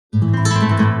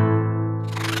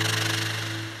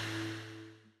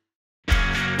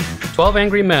"12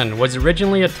 Angry Men" was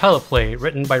originally a teleplay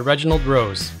written by Reginald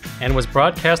Rose and was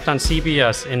broadcast on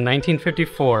CBS in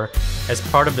 1954 as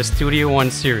part of the Studio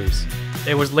One series.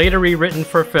 It was later rewritten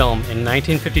for film in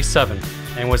 1957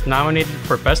 and was nominated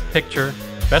for Best Picture,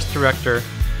 Best Director,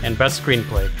 and Best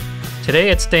Screenplay. Today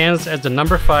it stands as the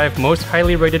number 5 most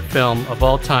highly rated film of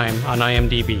all time on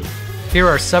IMDb. Here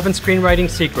are 7 screenwriting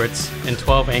secrets in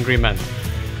 12 Angry Men.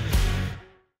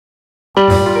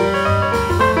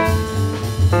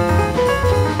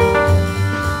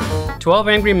 12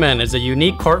 Angry Men is a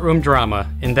unique courtroom drama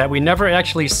in that we never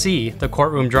actually see the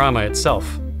courtroom drama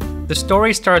itself. The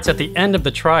story starts at the end of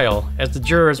the trial as the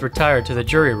jurors retire to the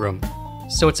jury room.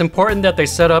 So it's important that they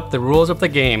set up the rules of the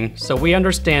game so we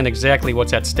understand exactly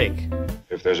what's at stake.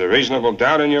 If there's a reasonable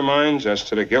doubt in your minds as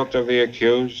to the guilt of the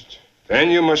accused, then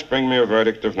you must bring me a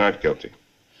verdict of not guilty.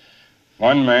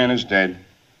 One man is dead.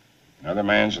 Another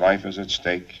man's life is at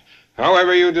stake.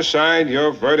 However you decide,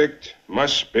 your verdict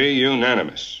must be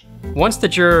unanimous. Once the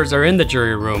jurors are in the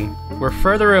jury room, we're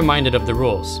further reminded of the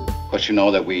rules. Of course, you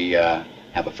know that we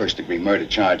have a first-degree murder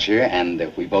charge here, and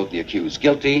if we vote the accused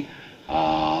guilty,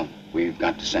 we've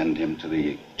got to send him to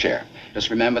the chair. Just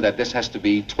remember that this has to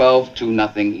be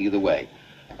 12-0 either way.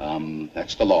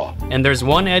 That's the law. And there's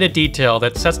one added detail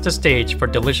that sets the stage for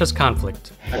delicious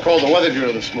conflict. I called the weather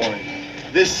bureau this morning.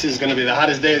 This is going to be the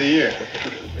hottest day of the year.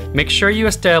 Make sure you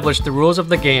establish the rules of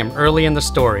the game early in the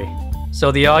story,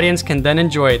 so the audience can then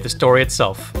enjoy the story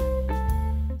itself.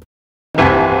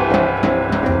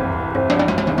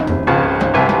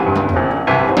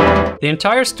 The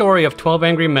entire story of 12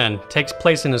 Angry Men takes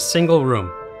place in a single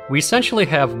room. We essentially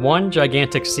have one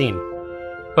gigantic scene.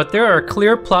 But there are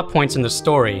clear plot points in the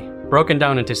story, broken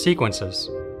down into sequences.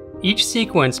 Each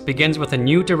sequence begins with a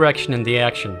new direction in the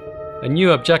action, a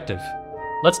new objective.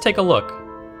 Let's take a look.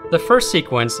 The first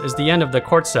sequence is the end of the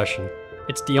court session.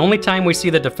 It's the only time we see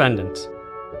the defendant.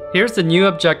 Here's the new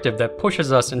objective that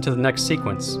pushes us into the next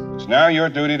sequence. It's now your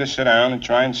duty to sit down and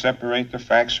try and separate the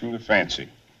facts from the fancy.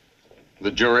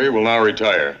 The jury will now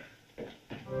retire.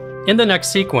 In the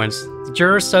next sequence, the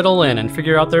jurors settle in and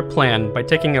figure out their plan by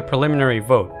taking a preliminary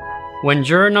vote. When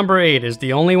juror number 8 is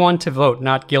the only one to vote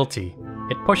not guilty,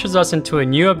 it pushes us into a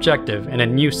new objective and a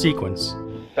new sequence.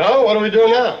 Oh, what are we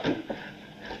doing now?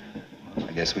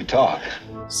 I guess we talk.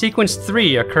 Sequence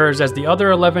 3 occurs as the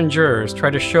other 11 jurors try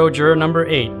to show juror number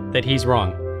 8 that he's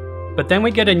wrong. But then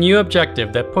we get a new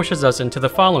objective that pushes us into the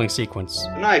following sequence.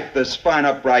 The knife this fine,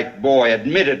 upright boy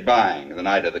admitted buying the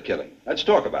night of the killing. Let's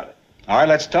talk about it. All right,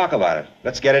 let's talk about it.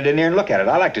 Let's get it in here and look at it.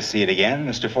 I'd like to see it again,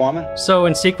 Mr. Foreman. So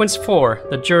in sequence 4,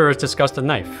 the jurors discuss the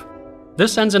knife.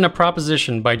 This ends in a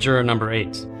proposition by juror number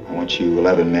 8. I want you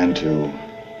 11 men to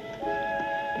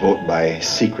vote by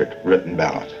secret written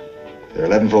ballot. There are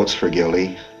 11 votes for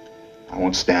guilty. I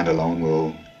won't stand alone.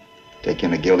 We'll take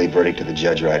in a guilty verdict to the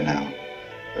judge right now.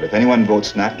 But if anyone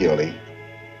votes not guilty,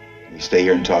 we stay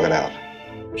here and talk it out.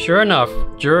 Sure enough,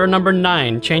 juror number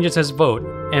 9 changes his vote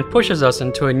and pushes us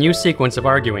into a new sequence of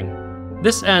arguing.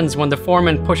 This ends when the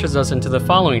foreman pushes us into the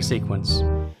following sequence.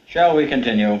 Shall we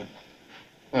continue?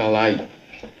 Well, I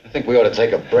think we ought to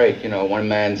take a break. You know, one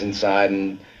man's inside,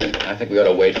 and I think we ought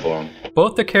to wait for him.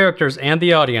 Both the characters and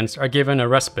the audience are given a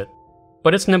respite.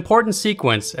 But it's an important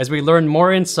sequence as we learn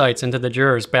more insights into the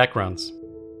jurors' backgrounds.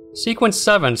 Sequence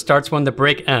 7 starts when the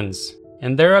break ends,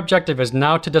 and their objective is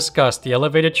now to discuss the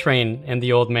elevated train and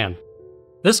the old man.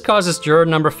 This causes juror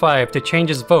number 5 to change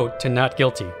his vote to not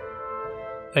guilty.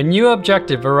 A new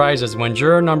objective arises when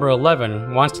juror number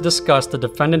 11 wants to discuss the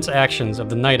defendant's actions of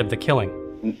the night of the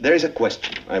killing. There is a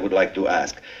question I would like to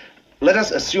ask. Let us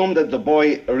assume that the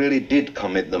boy really did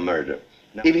commit the murder.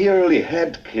 Now, if he really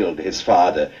had killed his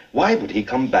father, why would he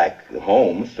come back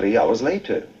home 3 hours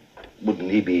later?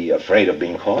 Wouldn't he be afraid of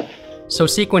being caught? So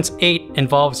sequence 8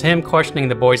 involves him questioning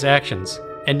the boy's actions,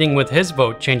 ending with his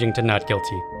vote changing to not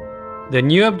guilty. The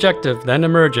new objective then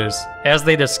emerges as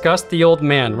they discuss the old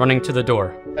man running to the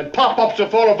door. And pop-ups are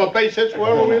full of a base hits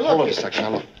wherever we look. Hold on a second, now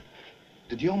look.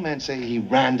 Did the old man say he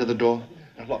ran to the door?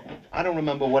 Now look, I don't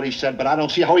remember what he said, but I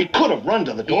don't see how he could have run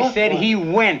to the door. He said he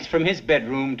went from his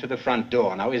bedroom to the front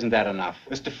door. Now, isn't that enough?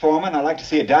 Mr. Foreman, I'd like to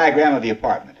see a diagram of the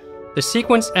apartment. The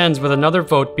sequence ends with another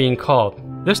vote being called,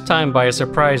 this time by a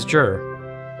surprise juror.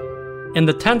 In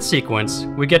the 10th sequence,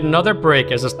 we get another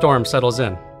break as the storm settles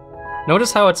in.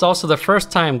 Notice how it's also the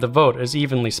first time the vote is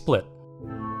evenly split.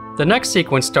 The next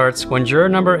sequence starts when juror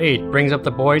number 8 brings up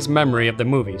the boy's memory of the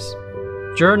movies.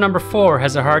 Juror number 4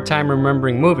 has a hard time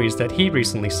remembering movies that he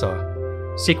recently saw.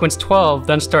 Sequence 12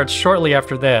 then starts shortly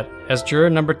after that as juror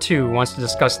number 2 wants to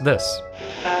discuss this.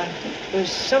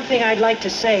 There's something I'd like to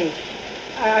say.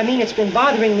 I mean, it's been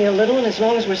bothering me a little, and as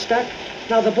long as we're stuck.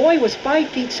 Now, the boy was 5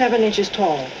 feet 7 inches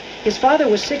tall. His father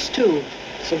was 6'2".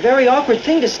 It's a very awkward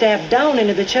thing to stab down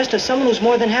into the chest of someone who's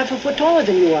more than half a foot taller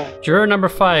than you are. Juror number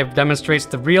 5 demonstrates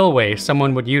the real way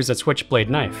someone would use a switchblade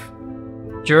knife.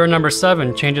 Juror number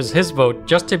 7 changes his vote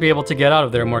just to be able to get out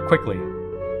of there more quickly.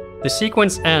 The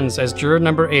sequence ends as juror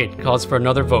number 8 calls for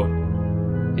another vote.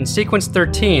 In sequence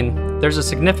 13, there's a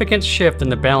significant shift in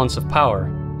the balance of power,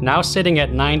 now sitting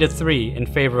at 9-3 in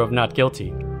favor of not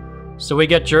guilty. So we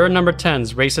get juror number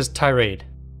 10's racist tirade.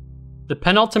 The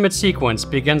penultimate sequence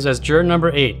begins as juror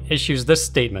number 8 issues this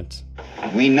statement.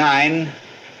 We 9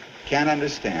 can't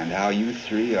understand how you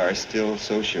 3 are still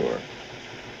so sure.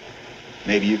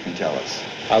 Maybe you can tell us.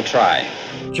 I'll try.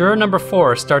 Juror number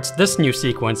 4 starts this new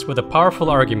sequence with a powerful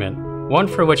argument, one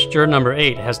for which juror number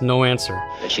 8 has no answer.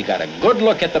 She got a good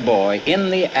look at the boy in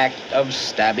the act of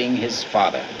stabbing his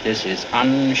father. This is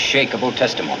unshakable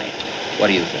testimony. What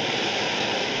do you think?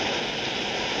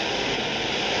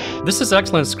 This is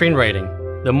excellent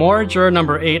screenwriting. The more juror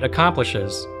number 8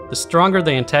 accomplishes, the stronger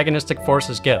the antagonistic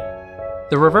forces get.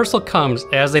 The reversal comes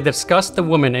as they discuss the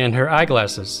woman and her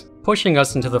eyeglasses, pushing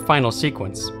us into the final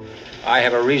sequence. I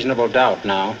have a reasonable doubt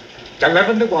now.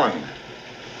 11-1.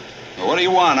 Well, what do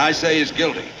you want? I say he's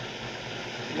guilty.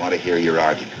 We want to hear your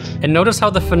arguments. And notice how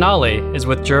the finale is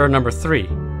with juror number 3,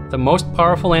 the most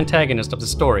powerful antagonist of the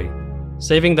story,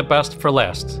 saving the best for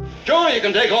last. Sure, you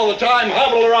can take all the time,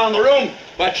 hobble around the room,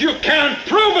 but you can't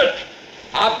prove it.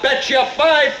 I bet you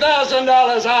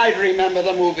 $5,000 I'd remember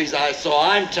the movies I saw.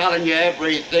 I'm telling you,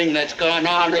 everything that's gone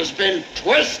on has been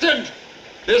twisted.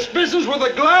 This business with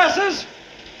the glasses?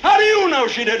 How do you know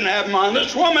she didn't have them on?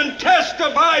 This woman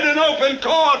testified in open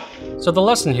court. So the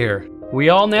lesson here, we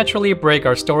all naturally break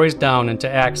our stories down into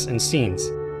acts and scenes,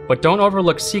 but don't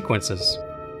overlook sequences.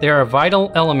 They are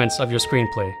vital elements of your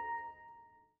screenplay.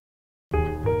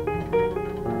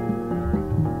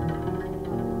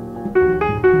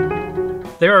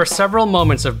 There are several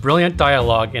moments of brilliant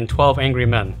dialogue in 12 Angry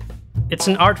Men. It's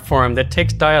an art form that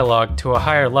takes dialogue to a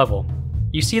higher level.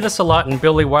 You see this a lot in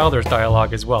Billy Wilder's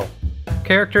dialogue as well.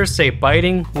 Characters say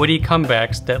biting, witty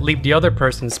comebacks that leave the other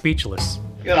person speechless.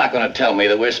 You're not going to tell me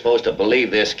that we're supposed to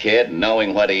believe this kid,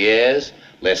 knowing what he is?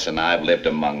 Listen, I've lived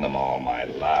among them all my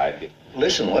life.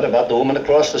 Listen, what about the woman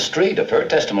across the street? If her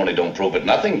testimony don't prove it,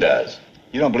 nothing does.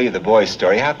 You don't believe the boy's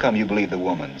story. How come you believe the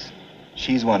woman's?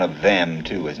 She's one of them,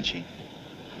 too, isn't she?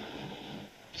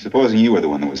 Supposing you were the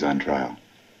one that was on trial.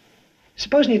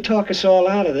 Supposing you talk us all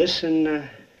out of this and,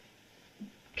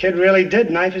 kid really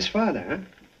did knife his father, huh?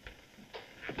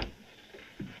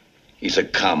 He's a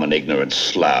common, ignorant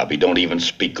slob. He don't even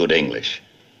speak good English.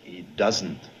 He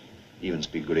doesn't even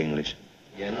speak good English.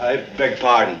 Again, I beg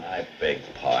pardon. I beg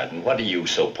pardon. What are you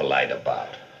so polite about?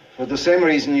 For the same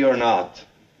reason you're not.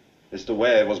 It's the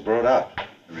way I was brought up.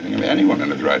 Everything of anyone in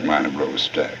his right mind would blow a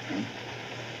stack, huh?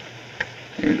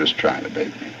 You're just trying to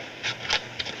bait me.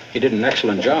 He did an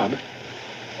excellent job.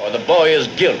 Or the boy is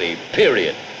guilty,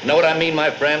 period. Know what I mean, my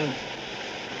friend?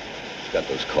 He's got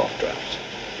those cough drops.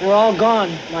 They're all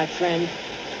gone, my friend.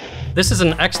 This is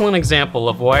an excellent example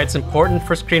of why it's important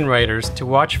for screenwriters to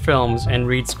watch films and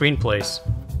read screenplays.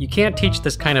 You can't teach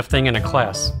this kind of thing in a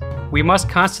class. We must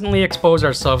constantly expose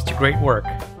ourselves to great work,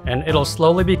 and it'll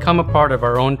slowly become a part of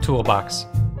our own toolbox.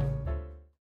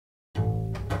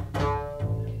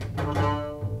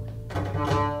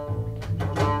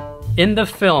 In the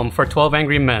film for 12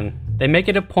 Angry Men, they make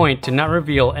it a point to not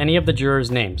reveal any of the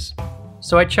jurors' names.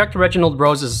 So I checked Reginald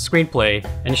Rose's screenplay,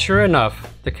 and sure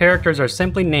enough, the characters are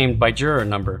simply named by juror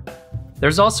number.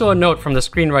 There's also a note from the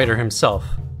screenwriter himself.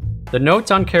 The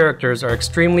notes on characters are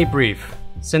extremely brief,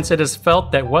 since it is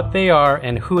felt that what they are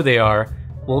and who they are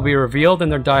will be revealed in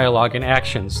their dialogue and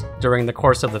actions during the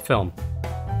course of the film.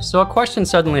 So a question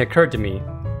suddenly occurred to me.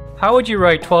 How would you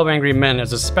write 12 Angry Men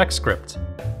as a spec script?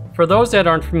 For those that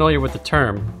aren't familiar with the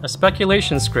term, a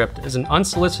speculation script is an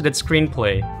unsolicited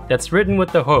screenplay that's written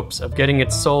with the hopes of getting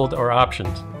it sold or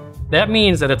optioned. That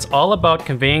means that it's all about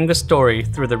conveying the story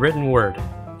through the written word.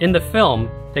 In the film,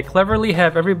 they cleverly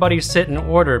have everybody sit in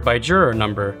order by juror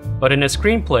number, but in a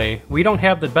screenplay, we don't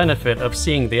have the benefit of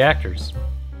seeing the actors.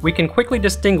 We can quickly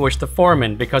distinguish the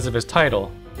foreman because of his title,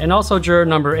 and also juror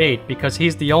number 8 because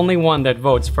he's the only one that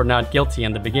votes for not guilty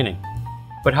in the beginning.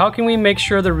 But how can we make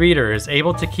sure the reader is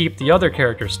able to keep the other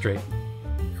characters straight?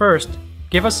 First,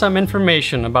 give us some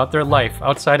information about their life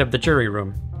outside of the jury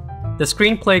room. The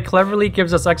screenplay cleverly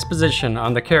gives us exposition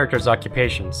on the characters'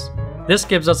 occupations. This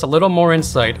gives us a little more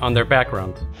insight on their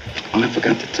background. Oh, I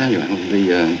forgot to tell you, I'm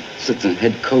the assistant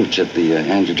head coach at the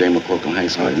Andrew J. McCorkle High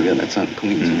School. Yeah, that's out in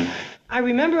Queens. I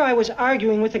remember I was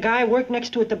arguing with the guy I worked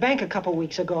next to at the bank a couple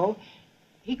weeks ago.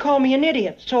 He called me an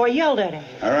idiot, so I yelled at him.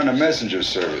 I run a messenger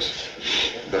service,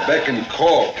 the Beck and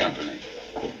Call Company.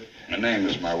 The name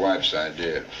is my wife's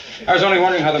idea. I was only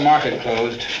wondering how the market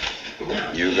closed.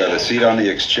 You got a seat on the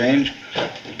exchange?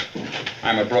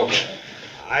 I'm a broker.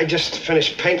 I just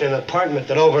finished painting an apartment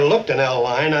that overlooked an L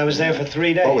line. I was there for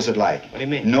 3 days. What was it like? What do you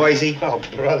mean? Noisy? Oh,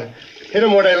 brother. Hit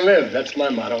them where they live. That's my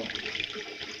motto.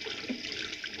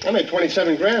 I made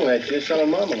 27 grand last year selling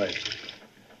marmalade.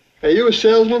 Hey, you a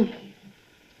salesman?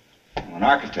 I'm an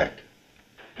architect.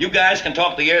 You guys can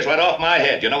talk the ears right off my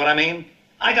head, you know what I mean?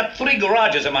 I got 3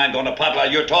 garages of mine going to pot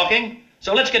while you're talking.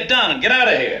 So let's get down and get out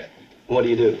of here. What do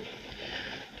you do?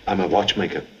 I'm a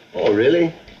watchmaker. Oh,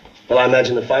 really? Well, I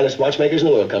imagine the finest watchmakers in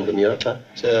the world come from Europe, huh?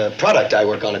 It's a product I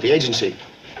work on at the agency.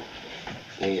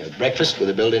 The breakfast with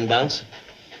a built-in bounce.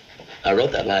 I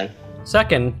wrote that line.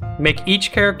 Second, make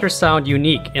each character sound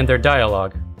unique in their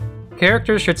dialogue.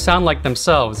 Characters should sound like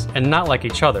themselves and not like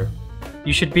each other.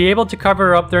 You should be able to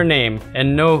cover up their name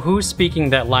and know who's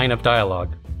speaking that line of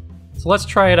dialogue. So let's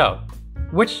try it out.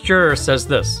 Which juror says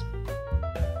this?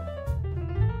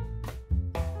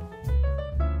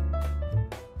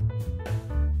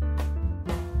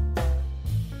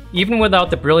 Even without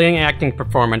the brilliant acting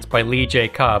performance by Lee J.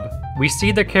 Cobb, we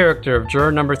see the character of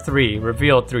juror number 3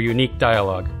 revealed through unique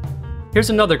dialogue. Here's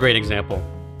another great example.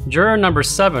 Juror number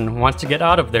 7 wants to get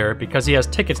out of there because he has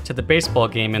tickets to the baseball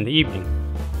game in the evening.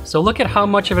 So look at how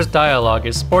much of his dialogue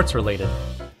is sports related.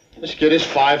 This kid is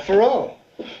 5-for-0.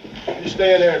 You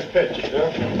stay in there and pitch, you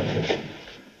know?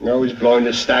 You're always blowing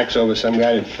the stacks over some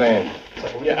guy in fan.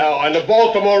 Yeah, and the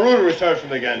Baltimore Rooter returns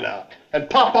from again now. And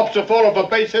pop-ups are full of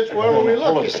base hits wherever we look.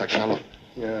 Hold on a second, look.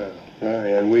 Yeah,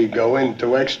 and we go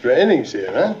into extra innings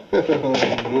here, huh?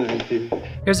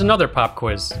 Here's another pop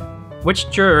quiz.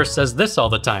 Which juror says this all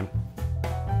the time?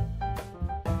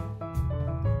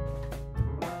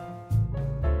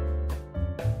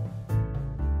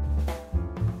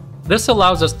 This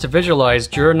allows us to visualize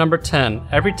juror number 10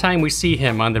 every time we see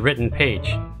him on the written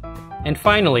page. And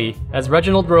finally, as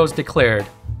Reginald Rose declared,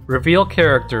 reveal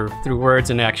character through words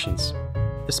and actions.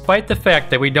 Despite the fact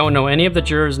that we don't know any of the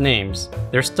jurors' names,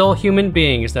 they're still human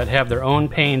beings that have their own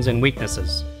pains and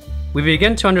weaknesses. We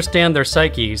begin to understand their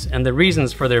psyches and the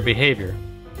reasons for their behavior.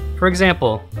 For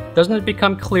example, doesn't it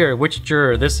become clear which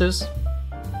juror this is?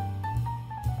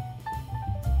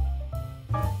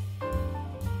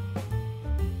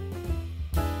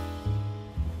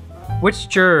 Which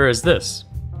juror is this?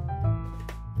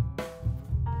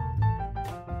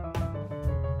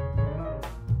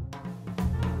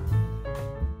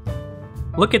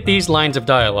 Look at these lines of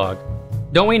dialogue.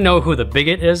 Don't we know who the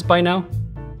bigot is by now?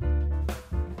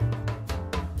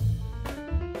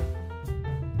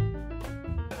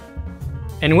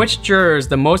 And which juror is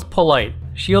the most polite,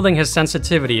 shielding his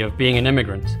sensitivity of being an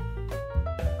immigrant?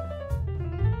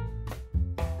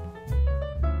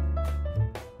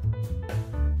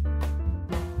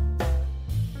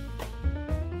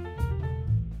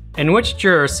 And which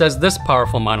juror says this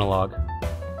powerful monologue?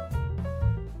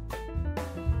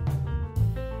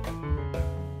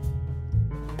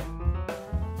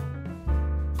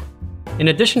 In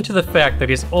addition to the fact that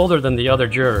he's older than the other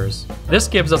jurors, this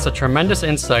gives us a tremendous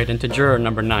insight into juror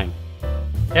number 9.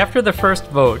 After the first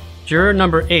vote, juror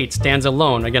number 8 stands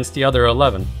alone against the other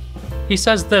 11. He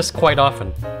says this quite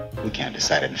often. We can't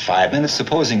decide it in 5 minutes,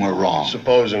 supposing we're wrong.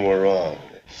 Supposing we're wrong.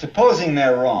 Supposing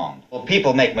they're wrong. Well,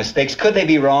 people make mistakes. Could they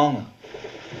be wrong?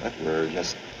 But we're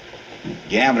just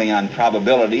gambling on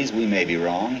probabilities. We may be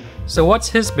wrong. So what's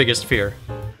his biggest fear?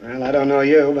 Well, I don't know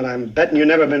you, but I'm betting you've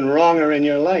never been wronger in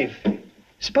your life.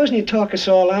 Supposing you talk us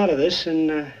all out of this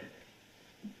and,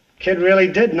 kid really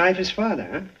did knife his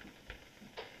father,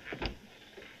 huh?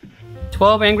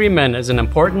 12 Angry Men is an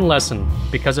important lesson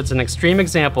because it's an extreme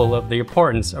example of the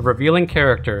importance of revealing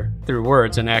character through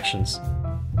words and actions.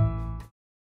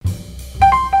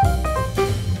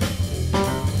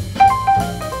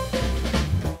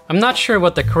 I'm not sure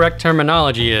what the correct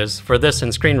terminology is for this in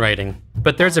screenwriting,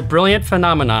 but there's a brilliant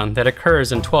phenomenon that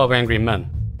occurs in 12 Angry Men.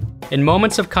 In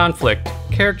moments of conflict,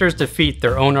 characters defeat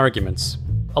their own arguments.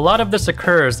 A lot of this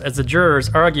occurs as the jurors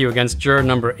argue against juror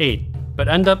number 8, but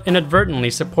end up inadvertently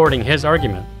supporting his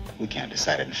argument. We can't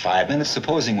decide it in 5 minutes,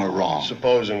 supposing we're wrong.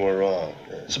 Supposing we're wrong.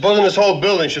 Supposing this whole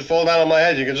building should fall down on my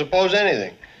head, you can suppose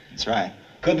anything. That's right.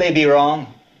 Could they be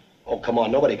wrong? Oh, come on,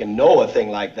 nobody can know a thing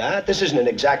like that. This isn't an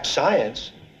exact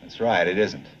science. That's right, it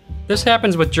isn't. This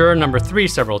happens with juror number 3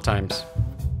 several times.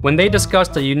 When they discuss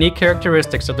the unique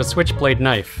characteristics of the switchblade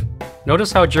knife,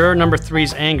 notice how juror number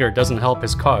 3's anger doesn't help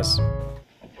his cause.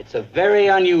 It's a very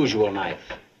unusual knife.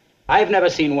 I've never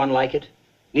seen one like it.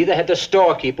 Neither had the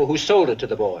storekeeper who sold it to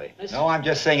the boy. No, I'm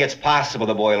just saying it's possible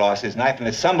the boy lost his knife and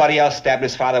that somebody else stabbed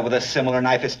his father with a similar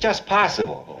knife. It's just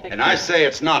possible. And I say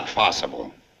it's not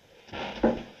possible.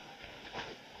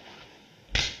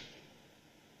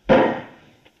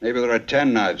 Maybe there are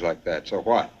 10 knives like that, so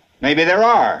what? Maybe there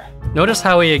are. Notice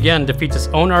how he again defeats his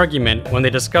own argument when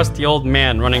they discuss the old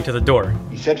man running to the door.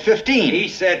 He said 15. He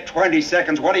said 20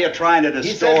 seconds. What are you trying to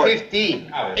distort? He said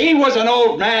 15. He was an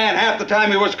old man. Half the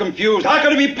time he was confused. How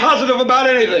could he be positive about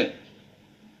anything?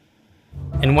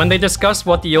 And when they discuss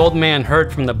what the old man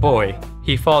heard from the boy,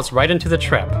 he falls right into the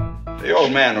trap. The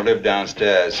old man who lived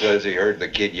downstairs says he heard the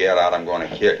kid yell out, "I'm going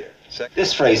to kill you."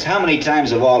 This phrase, how many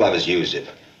times have all of us used it?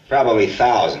 Probably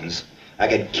thousands. I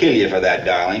could kill you for that,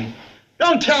 darling.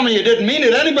 Don't tell me you didn't mean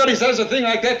it. Anybody says a thing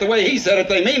like that the way he said it,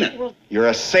 they mean it. You're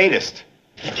a sadist.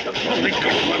 Kill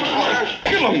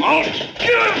him, I'll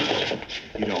kill him.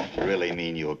 You don't really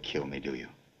mean you'll kill me, do you?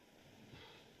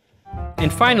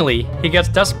 And finally, he gets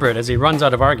desperate as he runs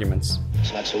out of arguments.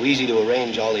 It's not so easy to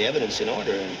arrange all the evidence in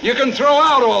order. You can throw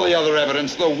out all the other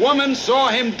evidence. The woman saw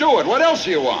him do it. What else do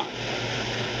you want?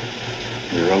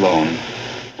 You're alone.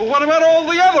 Well, what about all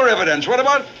the other evidence? What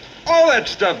about all that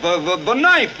stuff? The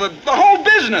knife, the whole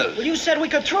business? Well, you said we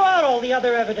could throw out all the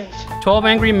other evidence. 12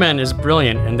 Angry Men is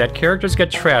brilliant in that characters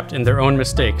get trapped in their own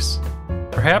mistakes.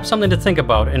 Perhaps something to think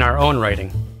about in our own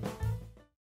writing.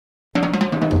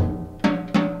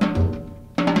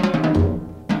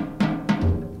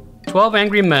 "12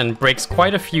 Angry Men" breaks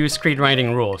quite a few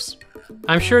screenwriting rules.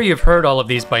 I'm sure you've heard all of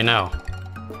these by now.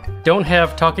 Don't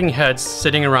have talking heads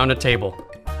sitting around a table.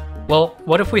 Well,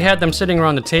 what if we had them sitting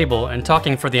around the table and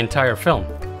talking for the entire film?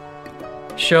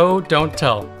 Show, don't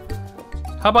tell.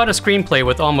 How about a screenplay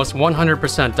with almost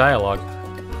 100% dialogue?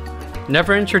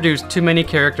 Never introduce too many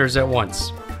characters at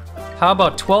once. How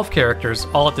about 12 characters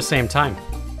all at the same time?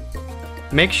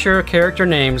 Make sure character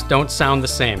names don't sound the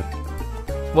same.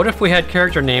 What if we had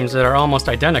character names that are almost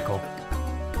identical?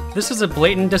 This is a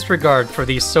blatant disregard for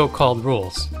these so-called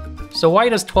rules. So why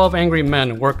does 12 Angry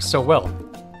Men work so well?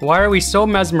 Why are we so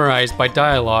mesmerized by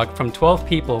dialogue from 12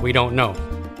 people we don't know?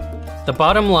 The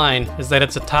bottom line is that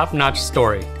it's a top-notch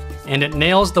story, and it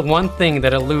nails the one thing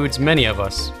that eludes many of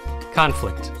us: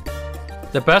 conflict.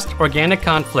 The best organic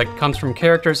conflict comes from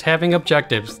characters having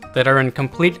objectives that are in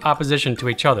complete opposition to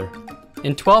each other.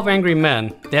 In 12 Angry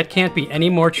Men, that can't be any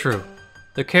more true.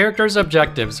 The characters'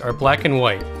 objectives are black and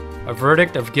white, a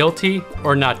verdict of guilty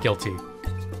or not guilty.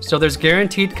 So there's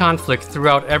guaranteed conflict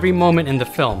throughout every moment in the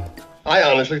film. I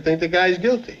honestly think the guy's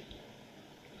guilty.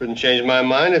 Couldn't change my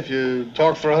mind if you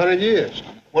talked for 100 years.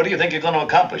 What do you think you're going to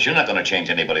accomplish? You're not going to change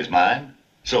anybody's mind.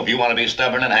 So if you want to be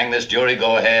stubborn and hang this jury,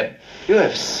 go ahead. You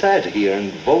have sat here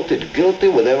and voted guilty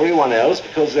with everyone else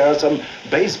because there are some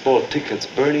baseball tickets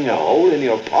burning a hole in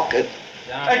your pocket.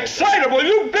 Excitable?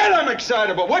 You bet I'm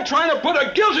excitable. We're trying to put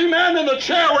a guilty man in the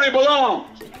chair where he belongs.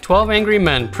 12 Angry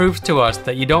Men proves to us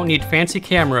that you don't need fancy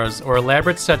cameras or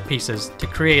elaborate set pieces to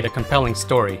create a compelling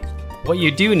story. What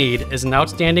you do need is an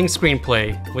outstanding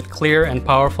screenplay with clear and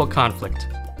powerful conflict.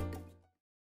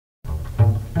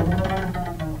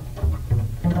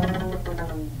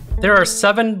 There are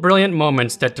 7 brilliant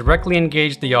moments that directly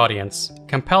engage the audience,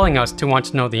 compelling us to want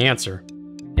to know the answer.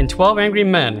 In 12 Angry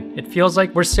Men, it feels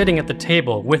like we're sitting at the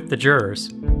table with the jurors.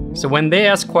 So when they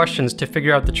ask questions to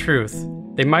figure out the truth,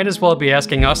 they might as well be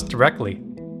asking us directly.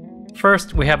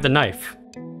 First, we have the knife.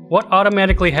 What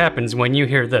automatically happens when you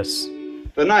hear this?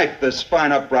 The knife this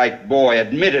fine, upright boy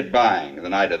admitted buying the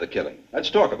night of the killing. Let's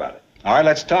talk about it. All right,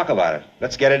 let's talk about it.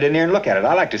 Let's get it in here and look at it.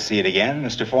 I'd like to see it again,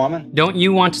 Mr. Foreman. Don't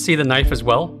you want to see the knife as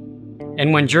well?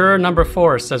 And when juror number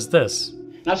 4 says this,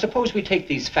 Now suppose we take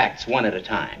these facts one at a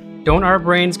time. don't our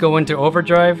brains go into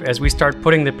overdrive as we start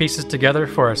putting the pieces together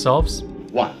for ourselves?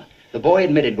 1. The boy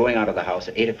admitted going out of the house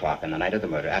at 8 o'clock on the night of the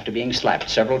murder after being slapped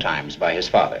several times by his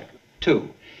father. 2.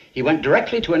 He went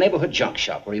directly to a neighborhood junk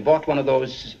shop where he bought one of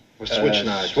those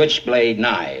switchblade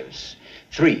knives.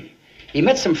 3. He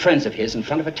met some friends of his in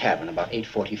front of a tavern about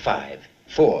 8:45.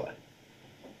 4.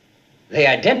 They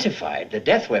identified the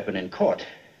death weapon in court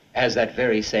as that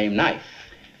very same knife.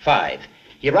 5.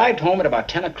 He arrived home at about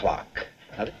 10 o'clock.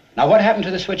 Now what happened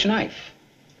to the switch knife?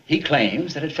 He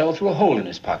claims that it fell through a hole in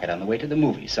his pocket on the way to the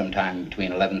movies sometime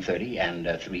between 11:30 and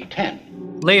 3:10.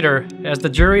 Later, as the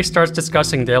jury starts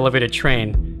discussing the elevated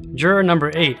train, juror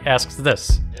number 8 asks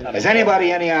this. Has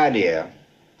anybody any idea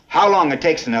how long it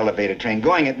takes an elevated train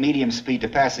going at medium speed to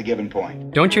pass a given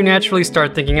point? Don't you naturally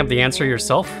start thinking of the answer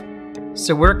yourself?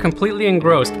 So we're completely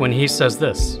engrossed when he says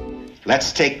this.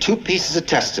 Let's take 2 pieces of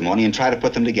testimony and try to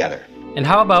put them together. And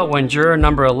how about when juror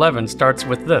number 11 starts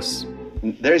with this?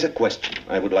 There is a question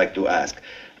I would like to ask.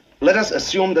 Let us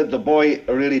assume that the boy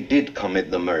really did commit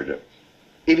the murder.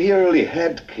 If he really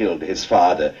had killed his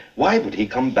father, why would he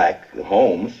come back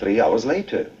home 3 hours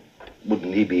later?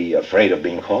 Wouldn't he be afraid of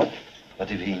being caught?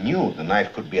 But if he knew the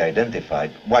knife could be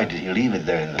identified, why did he leave it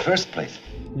there in the first place?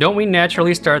 Don't we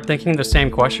naturally start thinking the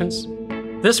same questions?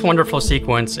 This wonderful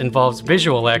sequence involves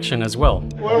visual action as well.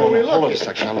 Where were we looking? Hold on a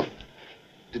second, now look.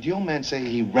 Did the old man say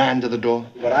he ran to the door?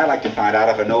 What I like to find out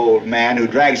if an old man who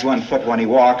drags one foot when he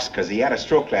walks, because he had a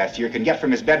stroke last year, can get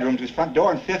from his bedroom to his front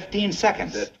door in 15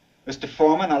 seconds. Mr.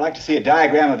 Foreman, I'd like to see a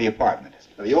diagram of the apartment.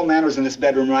 Now, the old man was in this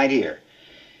bedroom right here.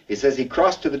 He says he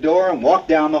crossed to the door and walked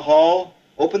down the hall,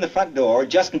 opened the front door,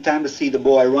 just in time to see the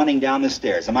boy running down the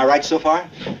stairs. Am I right so far?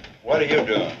 What are you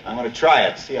doing? I'm going to try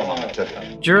it, see how long it took.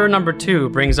 Juror number 2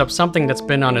 brings up something that's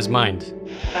been on his mind.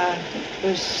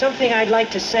 There's something I'd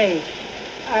like to say.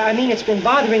 I mean, it's been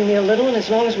bothering me a little, and as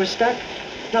long as we're stuck.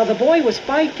 Now, the boy was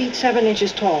 5 feet 7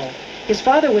 inches tall. His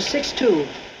father was 6'2".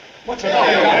 What's it all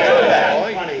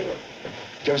about? Did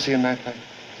you ever see a knife fight?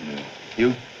 No.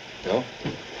 You? No.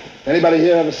 Anybody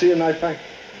here ever see a knife fight?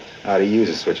 How to use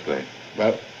a switchblade?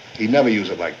 Well, he never used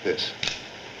it like this.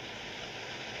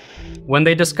 When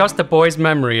they discuss the boy's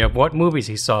memory of what movies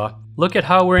he saw, look at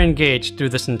how we're engaged through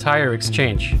this entire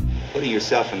exchange. Putting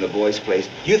yourself in the boy's place,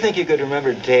 do you think you could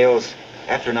remember details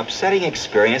after an upsetting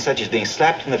experience such as being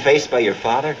slapped in the face by your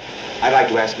father? I'd like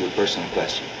to ask you a personal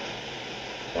question.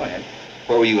 Go ahead.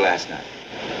 Where were you last night?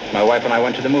 My wife and I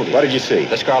went to the movies. What did you see?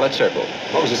 The Scarlet Circle.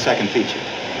 What was the second feature?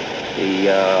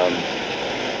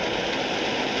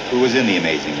 Who was in The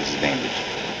Amazing Mrs. Bainbridge?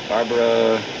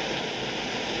 Barbara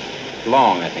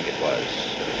Long, I think it was.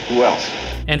 Who else?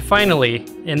 And finally,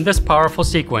 in this powerful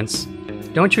sequence,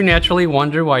 don't you naturally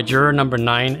wonder why juror number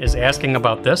 9 is asking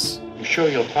about this? I'm sure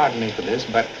you'll pardon me for this,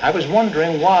 but I was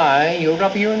wondering why you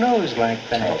rub your nose like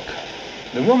that.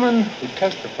 The woman who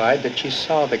testified that she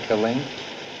saw the killing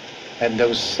had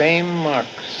those same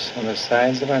marks on the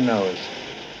sides of her nose.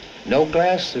 No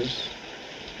glasses,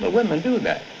 but women do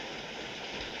that.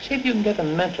 See if you can get a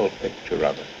mental picture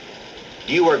of it.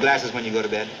 Do you wear glasses when you go to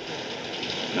bed?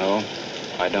 No,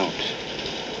 I don't.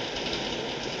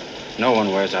 No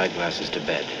one wears eyeglasses to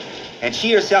bed. And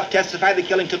she herself testified the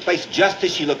killing took place just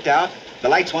as she looked out. The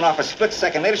lights went off a split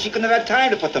second later. She couldn't have had time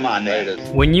to put them on there.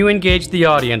 When you engage the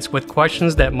audience with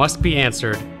questions that must be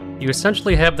answered, you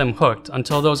essentially have them hooked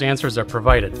until those answers are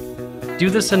provided. Do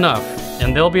this enough,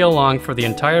 and they'll be along for the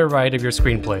entire ride of your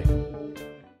screenplay.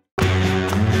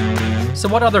 So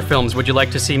what other films would you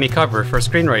like to see me cover for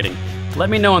screenwriting? Let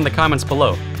me know in the comments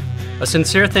below. A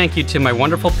sincere thank you to my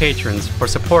wonderful patrons for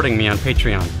supporting me on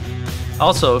Patreon.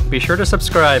 Also, be sure to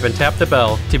subscribe and tap the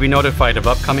bell to be notified of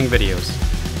upcoming videos.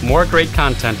 More great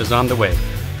content is on the way.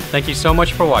 Thank you so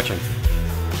much for watching.